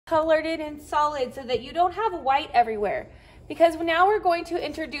colored it in solid so that you don't have white everywhere. Because now we're going to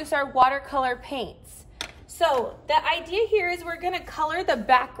introduce our watercolor paints. So the idea here is we're gonna color the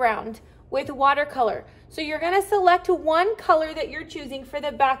background with watercolor. So you're gonna select one color that you're choosing for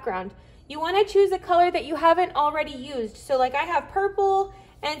the background. You wanna choose a color that you haven't already used. So like I have purple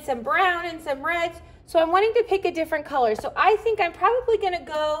and some brown and some reds. So I'm wanting to pick a different color. So I think I'm probably gonna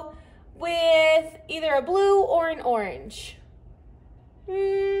go with either a blue or an orange.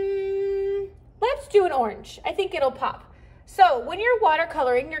 Let's do an orange. I think it'll pop. So when you're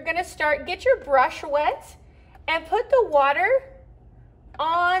watercoloring, you're gonna get your brush wet and put the water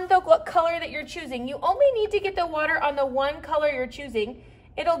on the color that you're choosing. You only need to get the water on the one color you're choosing.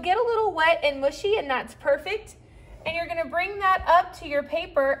 It'll get a little wet and mushy, and that's perfect. And you're gonna bring that up to your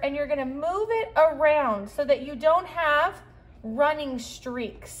paper and you're gonna move it around so that you don't have running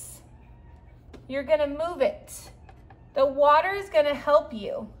streaks. You're gonna move it. The water is gonna help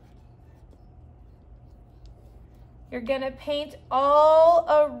you. You're gonna paint all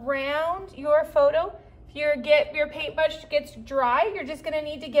around your photo. If your paintbrush gets dry, you're just gonna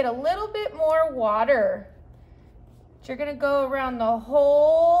need to get a little bit more water. But you're gonna go around the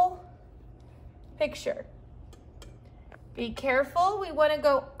whole picture. Be careful, we wanna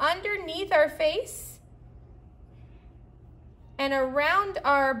go underneath our face and around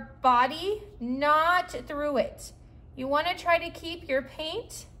our body, not through it. You wanna try to keep your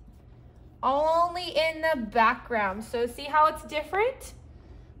paint only in the background. So see how it's different?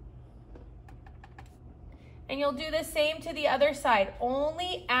 And you'll do the same to the other side,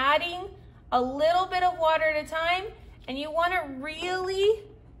 only adding a little bit of water at a time, and you wanna really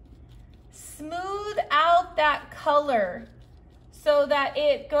smooth out that color so that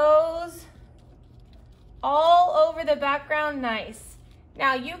it goes all over the background nice.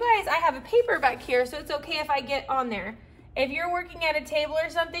 Now you guys, I have a paper back here, so it's okay if I get on there. If you're working at a table or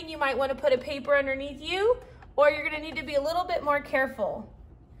something, you might want to put a paper underneath you, or you're going to need to be a little bit more careful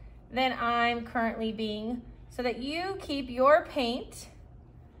than I'm currently being, so that you keep your paint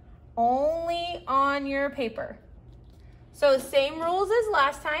only on your paper. So same rules as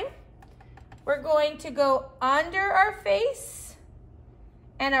last time. We're going to go under our face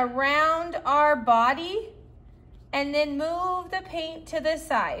and around our body, and then move the paint to the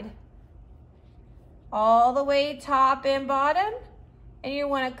side. All the way top and bottom, and you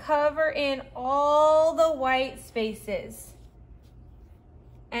want to cover in all the white spaces.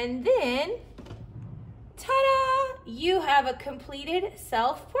 And then, ta-da! You have a completed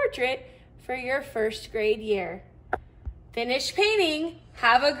self-portrait for your first grade year. Finish painting.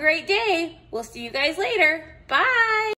 Have a great day. We'll see you guys later. Bye!